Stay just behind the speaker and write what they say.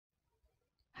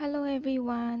Hello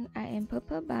everyone, I am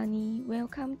Purple Bunny.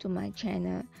 Welcome to my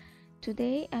channel.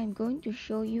 Today I'm going to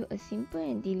show you a simple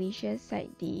and delicious side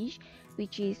dish,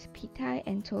 which is petai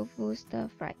and tofu stir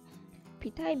fry.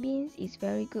 Petai beans is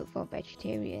very good for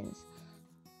vegetarians,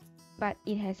 but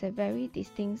it has a very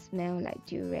distinct smell like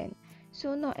durian,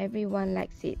 so not everyone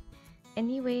likes it.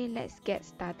 Anyway, let's get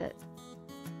started.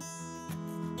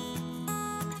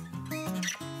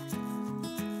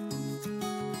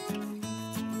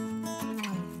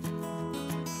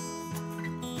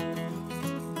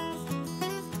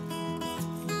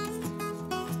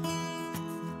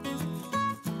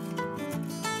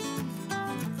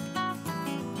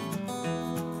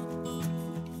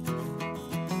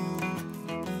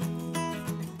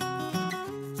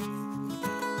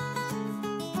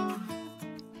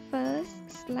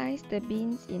 First, slice the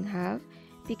beans in half.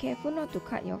 Be careful not to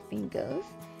cut your fingers.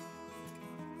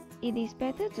 It is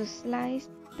better to slice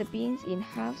the beans in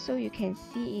half so you can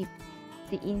see if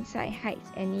the inside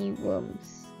hides any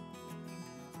worms.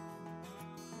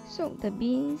 Soak the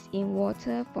beans in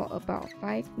water for about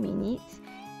 5 minutes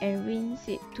and rinse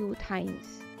it 2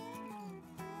 times.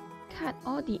 Cut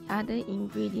all the other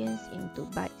ingredients into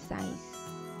bite size.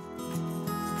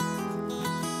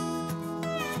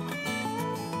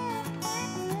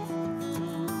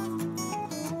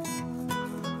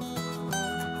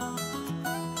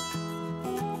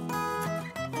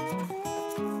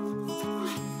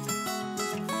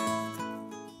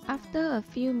 After a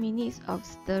few minutes of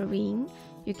stirring,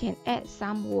 you can add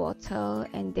some water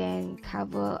and then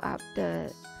cover up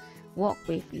the wok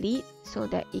with lid so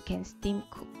that it can steam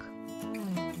cook.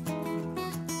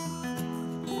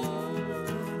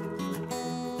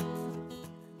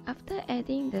 After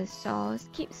adding the sauce,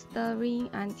 keep stirring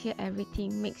until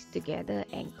everything mixed together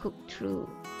and cooked through.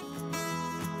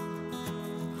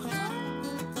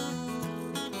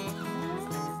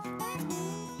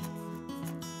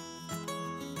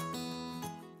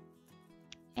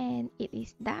 And it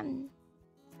is done.